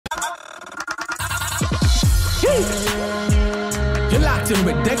You're locked in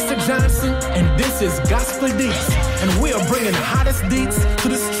with Dexter Johnson, and this is Gospel Deets, and we are bringing the hottest deets to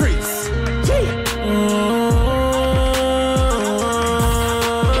the streets.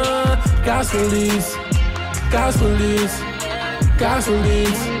 Gospel Deets, Gospel Deets, Gospel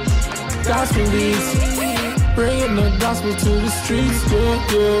Deets, Gospel Deets, bringing the gospel to the streets,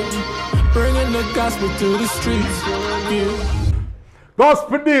 yeah. Bringing the gospel to the streets, yeah.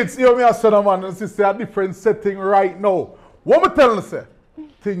 Gospel Deets, you me a son man, this is a different setting right now. What me telling you, say?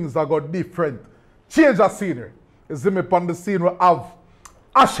 Things are got different. Change the scenery. You see me on the scene we have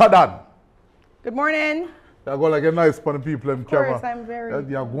Ashadan. Good morning. You're going like a nice for the people in camera. Of course, I'm very...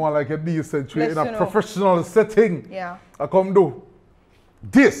 You're going like a decent way in a know. professional setting. Yeah. I come do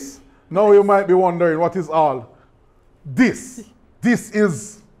this. Now you might be wondering what is all this. This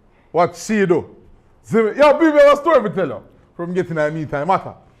is what she do. See me? Yeah, people have a story to tell you. From getting a me time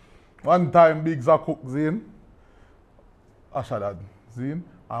matter. One time Biggs a cook Zine. Ashadan Zine.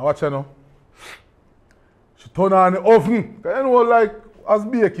 And watch you know. She turn on the oven. You know like as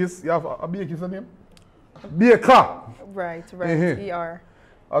bakeries, you have a bakeries name? Baker. Right, ER.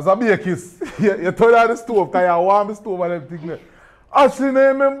 As a bakeries, you turn on the stove because you warm the stove and everything. Actually, I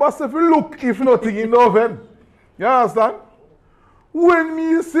remember if you look if nothing in the oven. You understand? When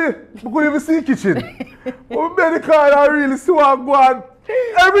me say, we couldn't even see the kitchen. But the car I really see what go on.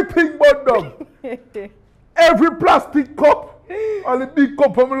 Everything but dog. Every plastic cup, all the big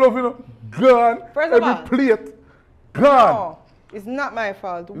cup I'm loving, gone. Every plate, gone. No, it's not my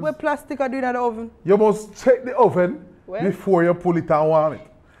fault. What plastic are doing at the oven? You must check the oven before you pull it and warm it.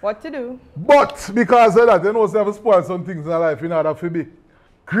 What to do? But because of that, you know, you have to spoil some things in life in order to be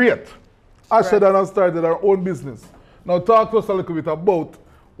great. Ashadan has started our own business. Now talk to us a little bit about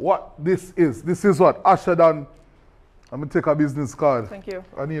what this is. This is what? Ashadan. I'm going to take a business card. Thank you.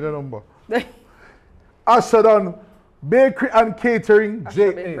 I need a number. Ashadan Bakery and Catering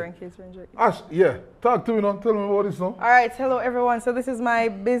J.A. Bakery and Catering J.A. Yeah. Talk to me now. Tell me about this now. All right. Hello, everyone. So this is my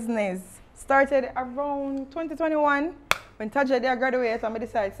business. Started around 2021 when Tajay graduated and I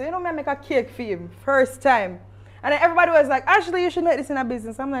decided, so you know me, I make a cake for him. First time. And then everybody was like, Ashley, you should make this in a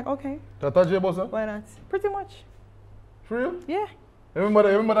business. I'm like, okay. Tajay boss? Why not? Pretty much. For real? Yeah.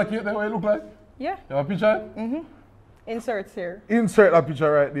 Remember that cake that way it look like? Yeah. You have a picture? Mm-hmm. Inserts here. Insert that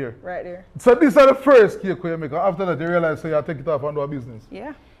picture right there. Right there. So these are the first cake you make. After that, you realize so you take it off and do a business.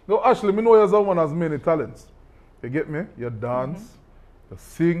 Yeah. No, Ashley, me know you're someone has many talents. You get me? You dance, you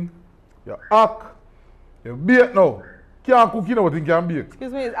sing, you act, you bake now. Can't cook, you know what you can bake.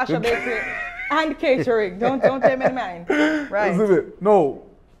 Excuse me, it's Asha Bakery and Catering. Don't tell me mine. Right. Isn't it? No.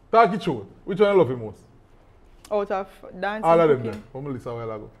 Talk it true. Which one you love the most? Out of dancing, all of them cooking. there. From list a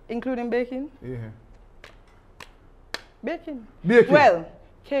while ago. Including baking? Yeah. Baking. Baking. Well,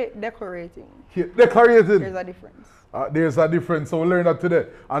 cake decorating. Cake decorating. There's a difference. There's a difference, so we learned that today.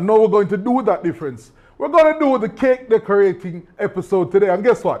 And now we're going to do that difference. We're going to do the cake decorating episode today. And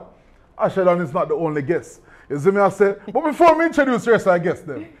guess what? Ashadan is not the only guest. You see me, I say, but before me introduce the rest of the guests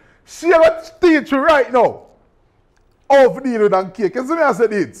them, she will teach you right now how to deal with that cake. You see me, I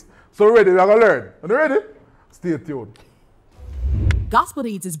said it. So ready, we're going to learn. Are you ready? Stay tuned. Gospel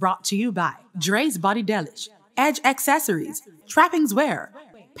Deets is brought to you by Dre's Body Delish, Edge Accessories, Trappings Wear,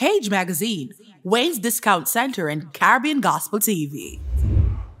 Page Magazine, Wayne's Discount Center, and Caribbean Gospel TV.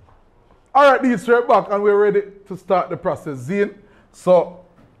 All right, Deets, right back, and we're ready to start the process. Zine, so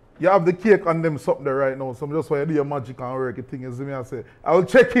you have the cake and them something there right now, so I'm just want to do your magic and work it thing. You see me, I say, I will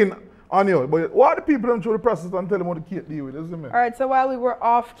check in on you, but what are the people them through the process and tell them how the cake deal with, you see me? All right, so while we were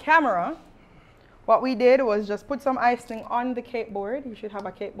off camera, what we did was just put some icing on the cake board. You should have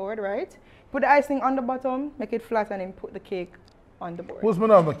a cake board, right? Put the icing on the bottom, make it flat, and then put the cake on the board. Who's my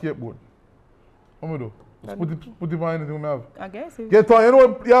name on the cake board? What am I do? Just put it on anything we have. I guess. Get on, you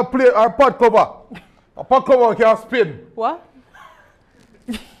know, you have play our pot cover. A pot cover can spin. What?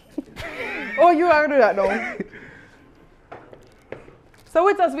 Oh, you are to do that now. So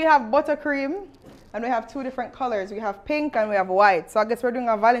with us, we have buttercream, and we have two different colors. We have pink and we have white. So I guess we're doing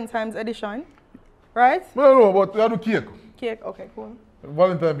a Valentine's edition, right? No, but we have to cake. Cake, okay, cool.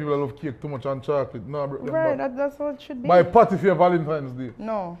 Valentine people love cake too much and chocolate. No, right, that's what it should be. My party for Valentine's Day.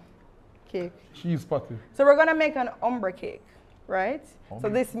 No, cake. Cheese party. So we're gonna make an ombre cake, right? So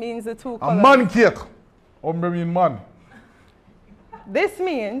this means the two colors. A man cake. Ombre mean man. This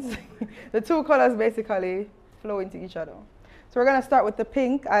means the two colors basically flow into each other. So we're gonna start with the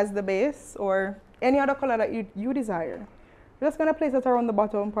pink as the base, or any other color that you desire. We're just gonna place it around the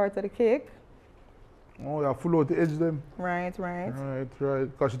bottom part of the cake. Oh, yeah, full out the edge them. Right. Right.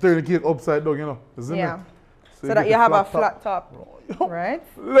 Because you turn the cake upside down, you know. Isn't yeah. It? So that you have a flat top. Right?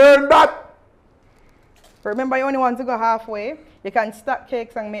 Learn that! Remember, you only want to go halfway. You can stack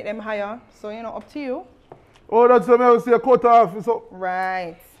cakes and make them higher. So, you know, up to you. Oh, that's what I say, cut off. So,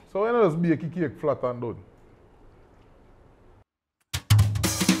 Right. so you know, just bake a cake flat and done.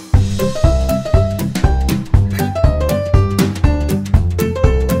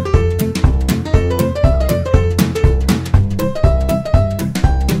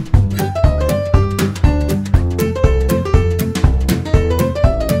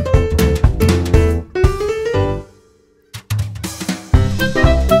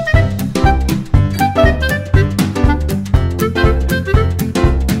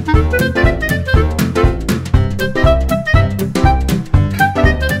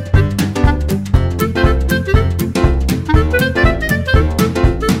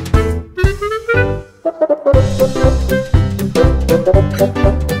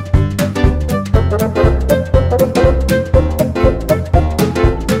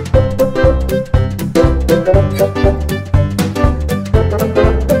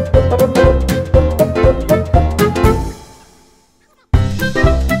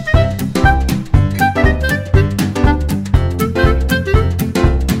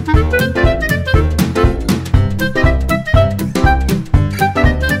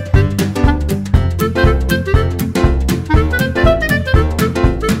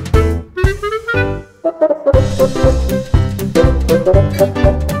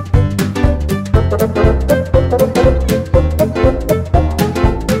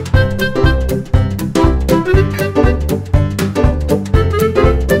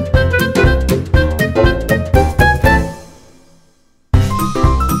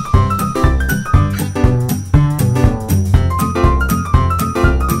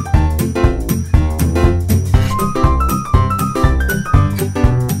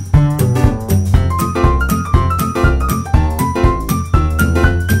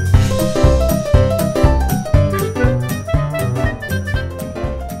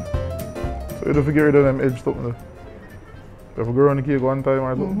 You have to get rid of them edge stuff. You have to go around the cake one time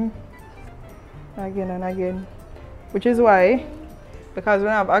or something. Again and again. Which is why, because we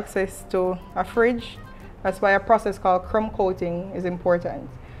don't have access to a fridge, that's why a process called crumb coating is important.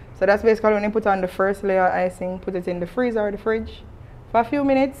 So that's basically when you put on the first layer of icing, put it in the freezer or the fridge for a few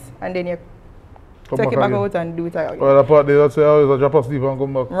minutes, and then you take it back out and do it again. Well, that part there, that's why I always drop asleep and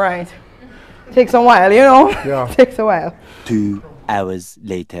come back. Right. Takes a while, you know? Yeah. Takes a while. 2 hours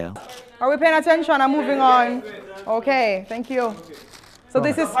later. Are we paying attention and moving on? Okay, thank you. So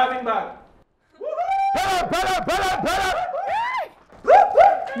this is...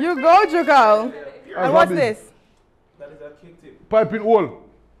 You go, Jukal. And what's this? That is a cake tip. Piping hole.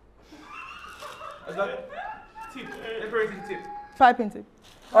 Is that tip? Decorating tip. Piping tip.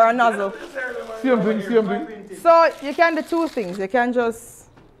 Or a nozzle. Same thing, same thing. So you can do two things. You can just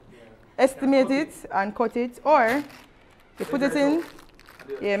estimate it and cut it, or you put it in,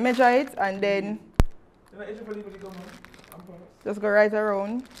 yeah, measure it, and then just go right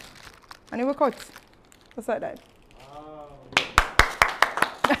around, and it will cut. Just like that.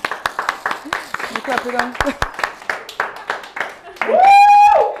 You clap it on.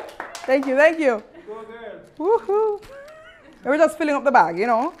 Thank you, thank you. Woohoo! We're just filling up the bag, you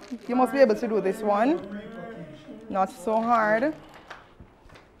know. You must be able to do this one. Not so hard.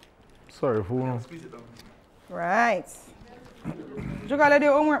 Sorry, fool. Right. You gotta do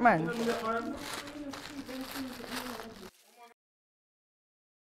your homework, man.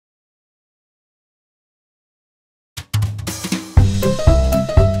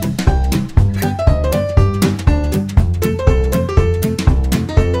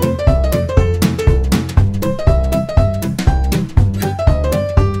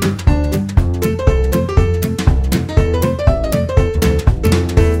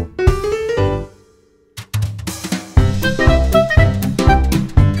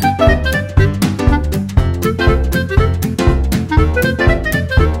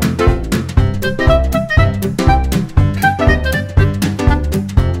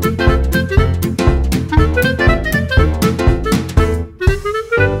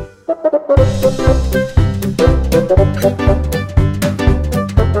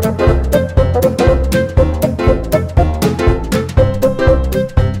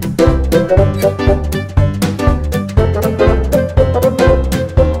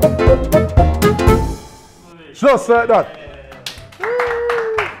 Just like that.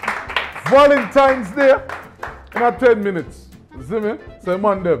 Valentine's Day in 10 minutes. You see me? So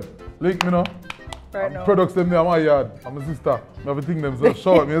man them, link me now. Right now. Products them there in my yard. I'm my sister. I have to think them so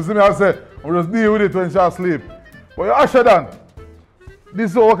shout me. You see me? I say, I'm just deal with it when she asleep. But you Asher Dan.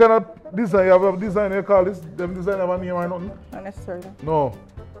 This is what kind of design you have a design you call this? Them design have a name or nothing? Not necessarily. No.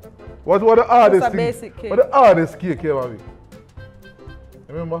 What the hardest Just a thing? basic cake. What the hardest cake you ever made?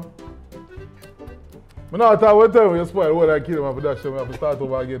 Remember? I know that one time when you spoil what I kill him, I have to start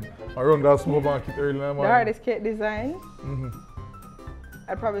over again. I run that supermarket early in the morning. The hardest cake design?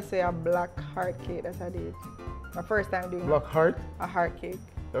 I'd probably say a black heart cake that I did. My first time doing Black heart? a heart cake.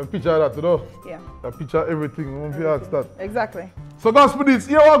 You have a picture of that, though? Yeah. A picture of everything. We want to ask that. Exactly. So, Gospel Deets,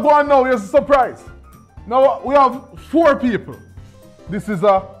 here we go on now. Here's a surprise. Now, we have 4 people. This is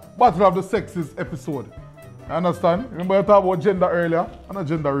a Battle of the Sexes episode. You understand? Remember I talked about gender earlier? I'm not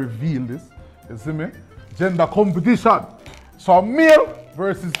gender reveal this. You see me? Gender competition. So, male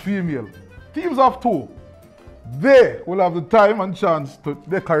versus female. Teams of 2. They will have the time and chance to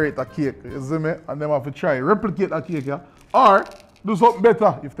decorate a cake. You see me? And them have to try replicate a cake, yeah? Or do something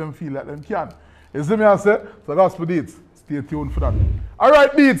better if them feel like them can. You see me, I say? So that's for Deets. Stay tuned for that.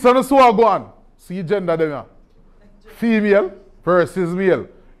 Alright, Deets, so so I go on. See gender them here. Female versus male.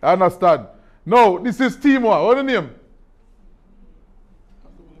 You understand? Now, this is team 1. What's the name?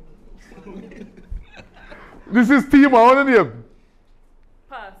 This is team 1. What's the name?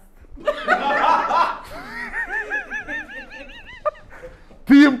 Pass.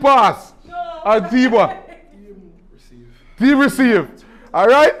 Team pass. No. And team what? Team receive. Team receive.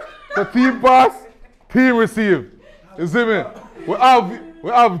 Alright? So team pass, team receive. You see me? We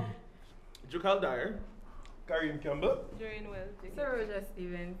have Jukal Dyer. Karim Campbell. During well, Sir Roger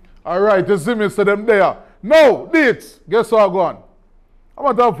Stevens. alright, you see me, so them there. Now, Deets, guess what I go on? I'm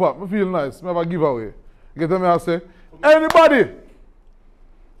a top up, I feel nice, I have a giveaway. You get me, I say? Anybody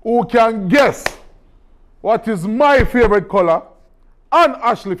who can guess what is my favorite color and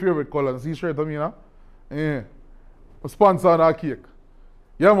Ashley's favorite color, see straight to me now? Yeah. A sponsor on our cake.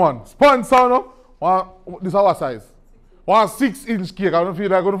 Yeah, man. Sponsor, no? This is our size. 1 6-inch cake. I don't feel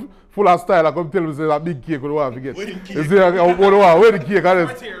like I'm full of style. I come tell you, say a big cake. What do I have to get? You see, where the cake?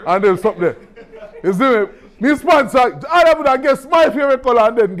 And then something there. You see me? Me sponsor, I would guess my favorite color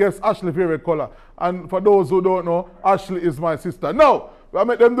and then guess Ashley's favorite color. And for those who don't know, Ashley is my sister. Now, we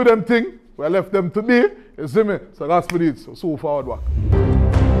make them do them thing. We left them to be. You see me? So that's for it. So forward back.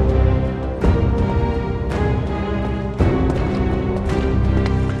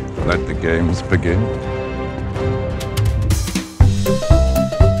 Let the games begin.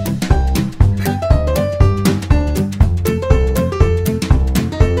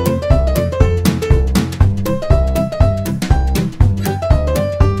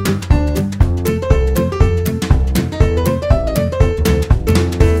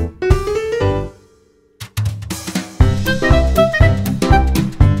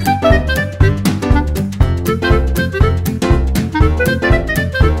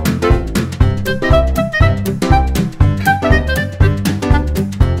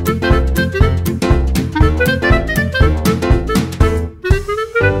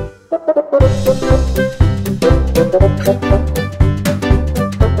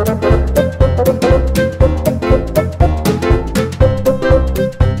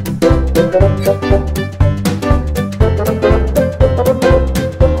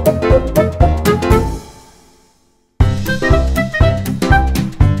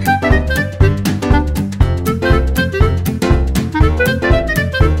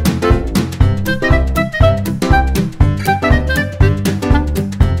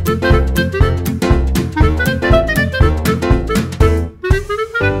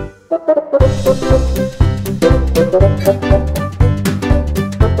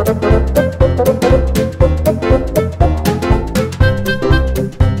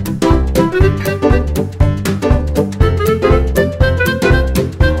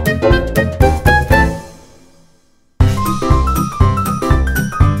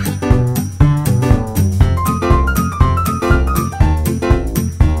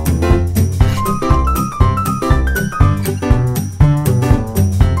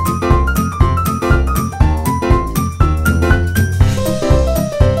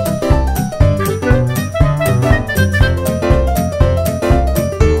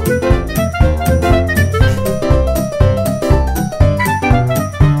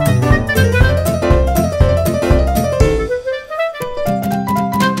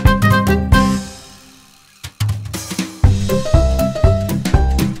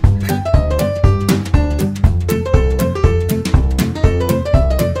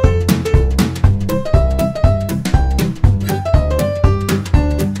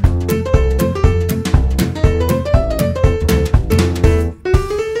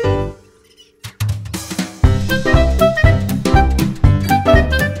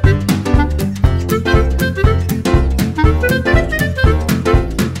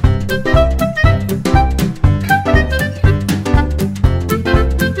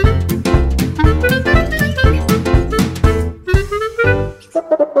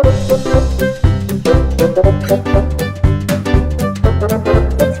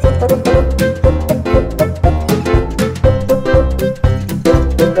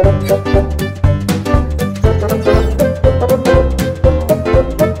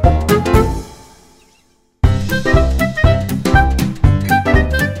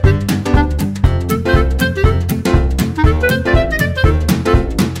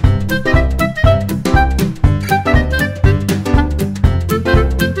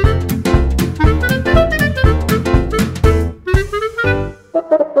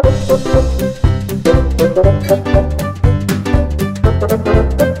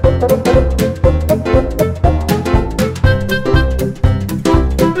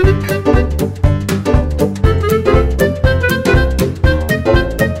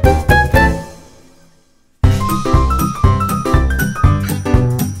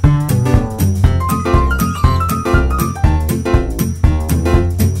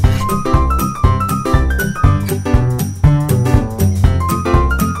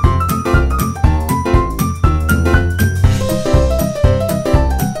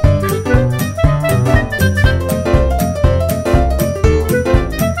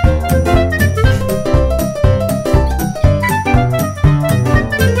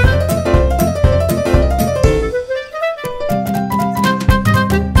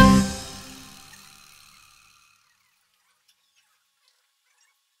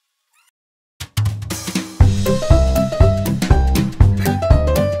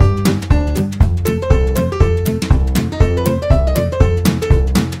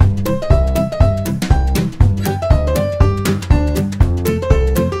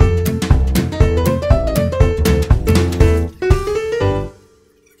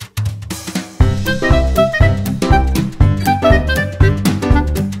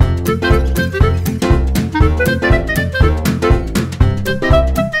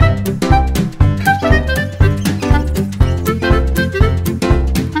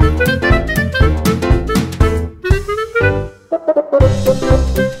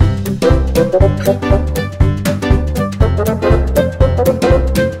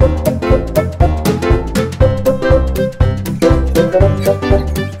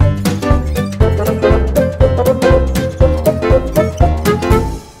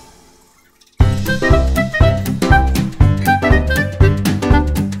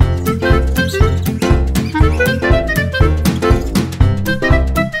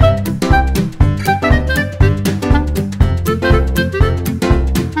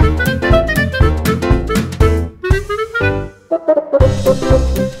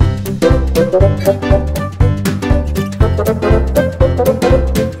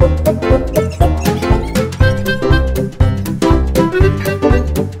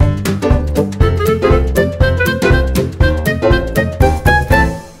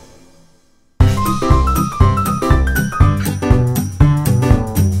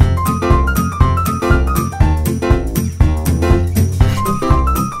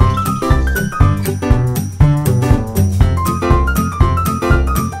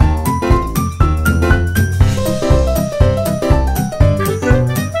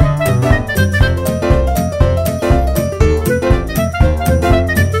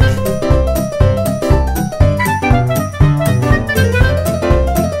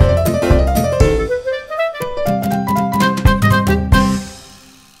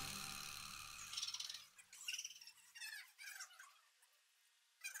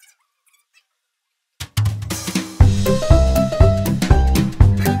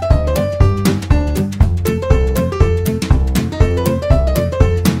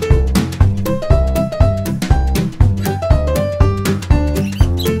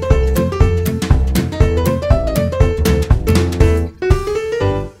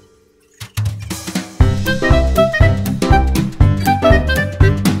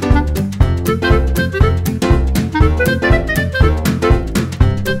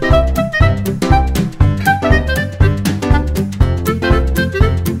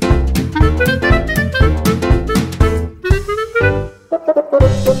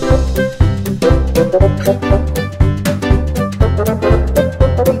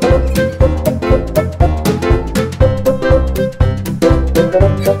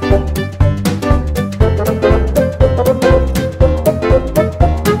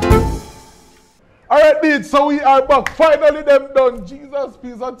 Deets, so we are back. Finally, them done. Jesus,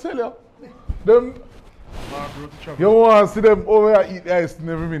 please, I tell you. Them, you want to see them over here eat ice in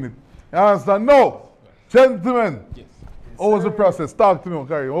every minute. You understand? No. Gentlemen, yes. What was the process? Talk to me,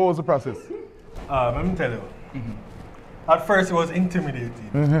 Karim. What was the process? Let me tell you. At first, it was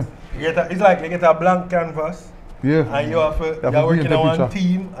intimidating. It's like you get a blank canvas. Yeah. And you're working on one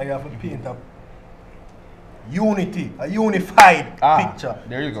team and you have to paint a unity, a unified picture.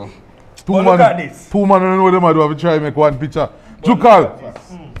 There you go. Look at this. Two man don't know what they might do have to try to make one picture. Jukal,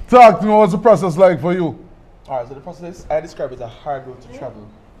 talk to me, what's the process like for you? Alright, so the process, I describe it as a hard road to travel,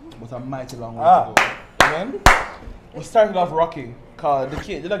 but a mighty long way to go. Amen? We started off rocky, because the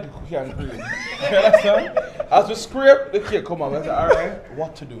kid, they like the cookie and cream. You understand? As we scrape, the kid come up and say, alright,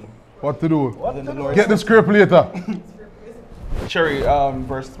 what to do? What to do? Get the scrape later. Cherry,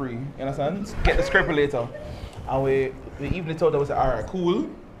 verse 3, you understand? Get the scrape later. And we even it out and we say, alright, cool.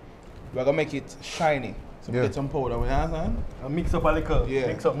 We're going to make it shiny. So we get some powder, we understand? And mix up a little. Yeah.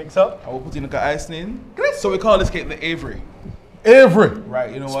 Mix up. And we'll put in like icing. So we call this cake the Avery. Avery.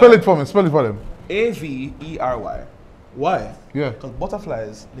 Right, you know what? Spell it for me. Spell it for them. Avery. Why? Yeah. Because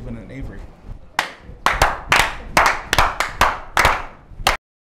butterflies live in an aviary.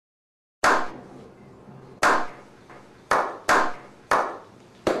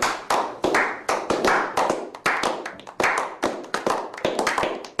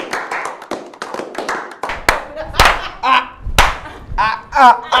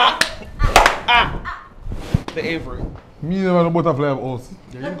 The Avery. Me never know butterfly of house.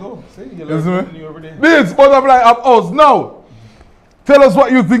 There you go. See, you Listen learn me? something new every day. This butterfly of house. Now, tell us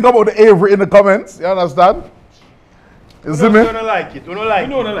what you think about the Avery in the comments. You understand? You see me? We don't like it. We don't like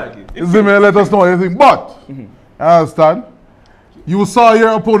You it. don't like it. You see me? Let us know what you think. But, you understand? You saw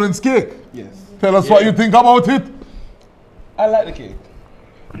your opponent's cake. Yes. Tell us what you think about it. I like the cake.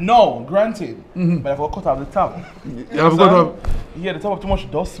 No, granted. But I've got to cut off the top. You have got to. Yeah, the top have too much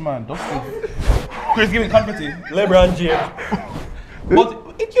dust, man. Dusty. Chris giving confetti. LeBron James.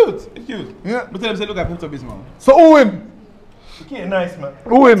 But it's cute. It's cute. Yeah. But tell them, say, look, I picked up this, man. So, who win? Okay, nice, man.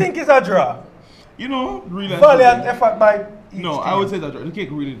 Who win? I think it's a draw. You know, really. Valiant effort by each No, team. I would say that the cake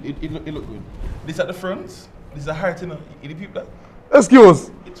really, it look good. This at the front. This is a heart, you know. The people that.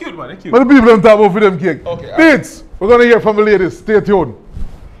 Excuse. It's cute, man. It's cute. But the people don't talk about for them cake. Okay, Deets, we're going to hear from the ladies. Stay tuned.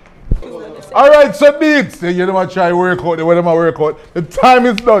 Alright, so Deets, they hear them a try work out, they want them a work out. The time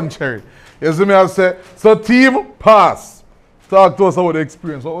is done, Cherry. You see me, I say, so team, pass. Talk to us about the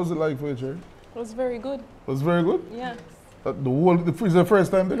experience. What was it like for you, Cherry? It was very good. It was very good? Yeah. It's the first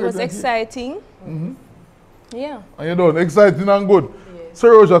time they It was exciting. Yeah. And you done, exciting and good. Yes. So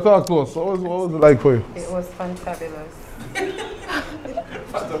Roger, talk to us. What was it like for you? It was fantabulous.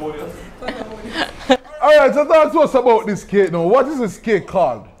 Alright, so talk to us about this cake now. What is this cake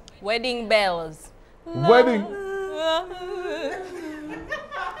called? Wedding bells. Wedding. I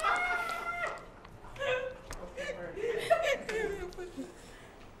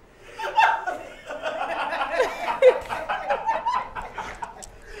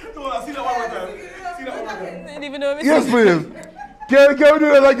didn't even know if Yes, please. Can we do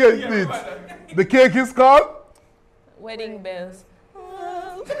that again, please? The cake is called? Wedding bells.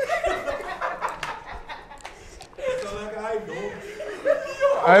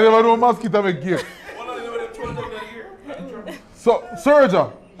 I never know mosquito make cake. So,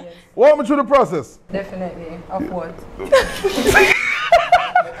 Serja, walk me through the process. Definitely. Of what?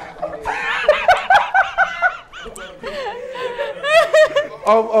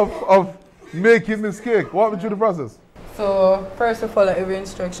 Of making this cake. Walk me through the process. So, first we follow every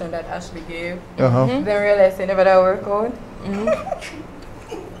instruction that Ashley gave. Uh-huh. Then realize it never that work out.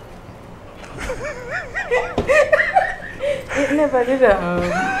 It never did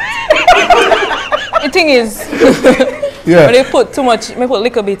The thing is, Yeah. when they put too much, I put a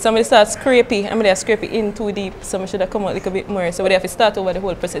little bit, somebody start scrapey, and they scrape it in too deep, so I should have come out a little bit more. So we have to start over the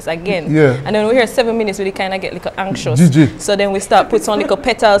whole process again. Yeah. And then we hear 7 minutes, we kind of get little anxious. GG. So then we start put some little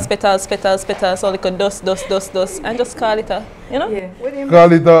petals, so little dust, and just call it a, you know? Yeah.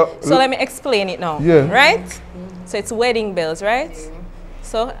 Call it a... So let me explain it now. Yeah. Right? So it's wedding bells, right?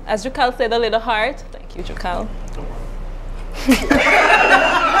 So as Jukal said, a little heart. Thank you, Jukal.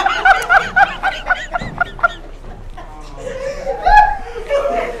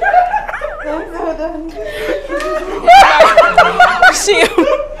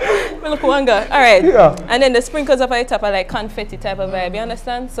 Look one go. All right. Yeah. And then the sprinkles up at the top are like confetti type of vibe. You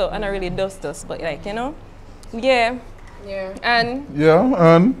understand? So and I really dust, but like you know, yeah. Yeah. And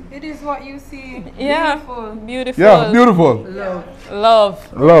Yeah, and... It is what you see. yeah, Beautiful. beautiful. Yeah, beautiful.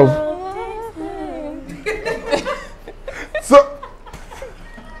 Love. Love. So...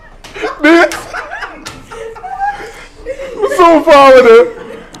 This... So far with it.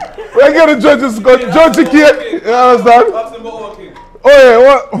 We get the judges, judge the cake. You understand? Oh yeah,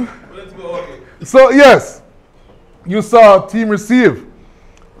 what? So yes, you saw team receive.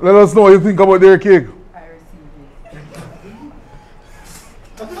 Let us know what you think about their cake. I received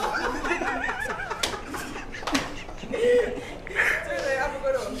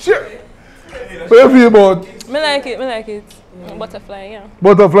it. Sure. What you feel about Me like it. Butterfly, yeah.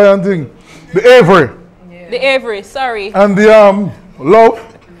 butterfly and thing? The Avery The Avery, sorry. and the love.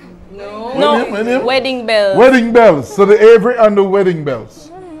 No, wedding bells. Wedding bells. So the Avery and the wedding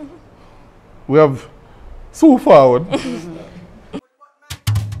bells. We have so forward.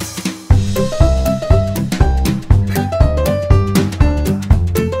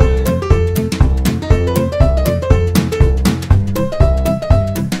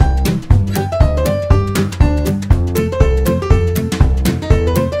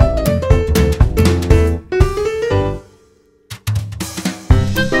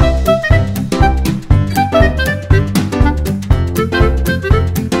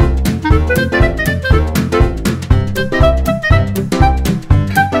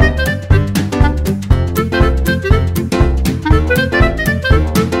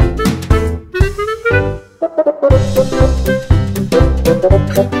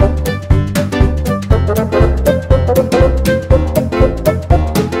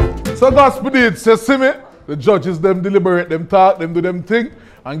 So Gospel Deets, you see me? The judges, them deliberate, them talk, them do them thing.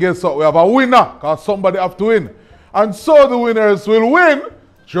 And guess what? We have a winner, because somebody have to win. And so the winners will win.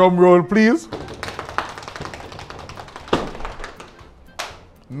 Drum roll, please.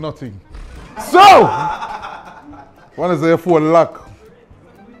 Nothing. So, one is there for luck.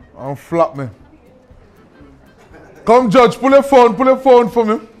 And flap me. Come judge, pull a phone for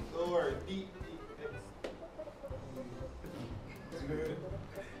me.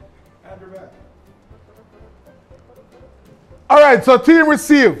 All right, so team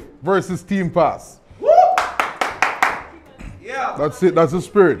receive versus team pass. Yeah. That's it, that's the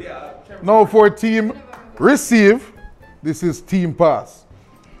spirit. Yeah. Now for team receive, this is team pass.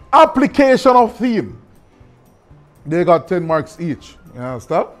 Application of theme. They got 10 marks each. You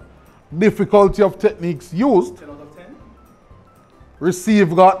understand? Difficulty of techniques used. 10 out of 10.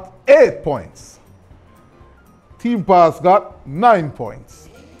 Receive got 8 points. Team pass got 9 points.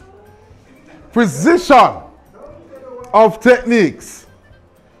 Precision of techniques.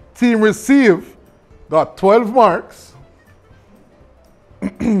 Team receive got 12 marks.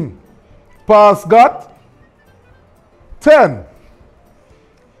 Pass got 10.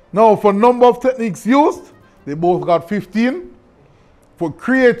 Now for number of techniques used, they both got 15. For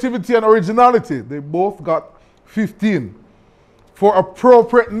creativity and originality, they both got 15. For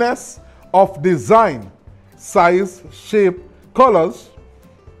appropriateness of design, size, shape, colors,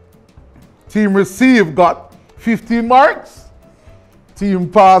 team receive got 15 marks.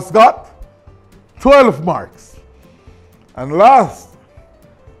 Team pass got 12 marks. And last,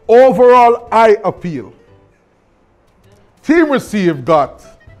 overall eye appeal. Team receive got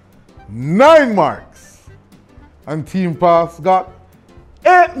 9 marks. And team pass got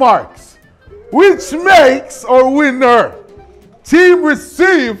 8 marks. Which makes our winner team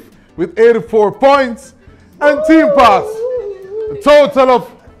receive with 84 points and team pass a total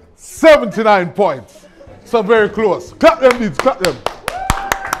of 79 points. So very close. Clap them, Deets, clap them.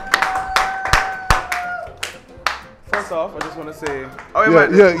 First off, I just want to say. Oh,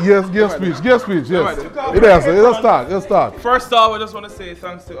 Yes, speech, yes. It is, let's start. First off, I just want to say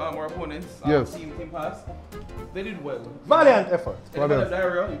thanks to our opponents. Yes. Team Pass. They did well. Valiant effort. If you have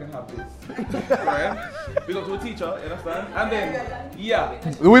diarrhea, you can have this. Right? Big up to a teacher, you understand? And then, yeah.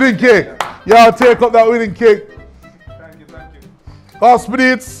 The winning cake. Y'all take up that winning cake. Thank you. Gospel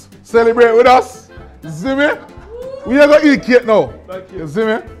Deets, celebrate with us. You see me? We ain't gonna eat cake now. Thank you. You see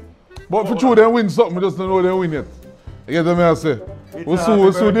me? But for sure, they win something, we just don't know they win yet. You get what I say? We'll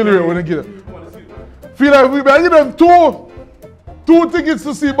soon deliver when they get it. Feel like we better give them two tickets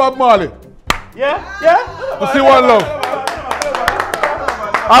to see Bob Marley. Yeah? To see One Love.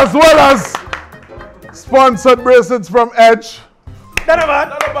 As well as sponsored bracelets from Edge.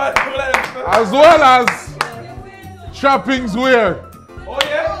 As well as trappings wear. Oh,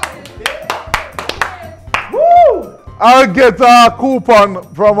 yeah? Woo! I'll get a coupon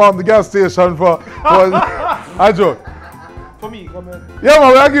from the gas station for I joke. For me, come here. Yeah,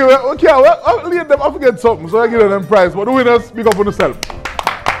 man, I give it. Okay, I'll leave them. I forget something, so I give them prize. But the winners, pick up on yourself.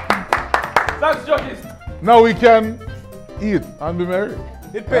 Thanks, judges. Now we can eat and be merry.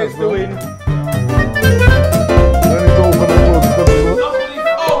 It pays to win.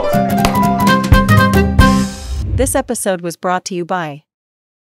 This episode was brought to you by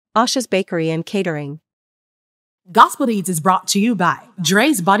Asha's Bakery and Catering. Gospel Deets is brought to you by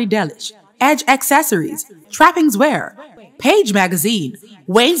Dre's Body Delish, Edge Accessories, Trappings Wear, Page Magazine,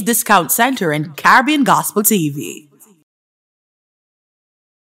 Wayne's Discount Center, and Caribbean Gospel TV.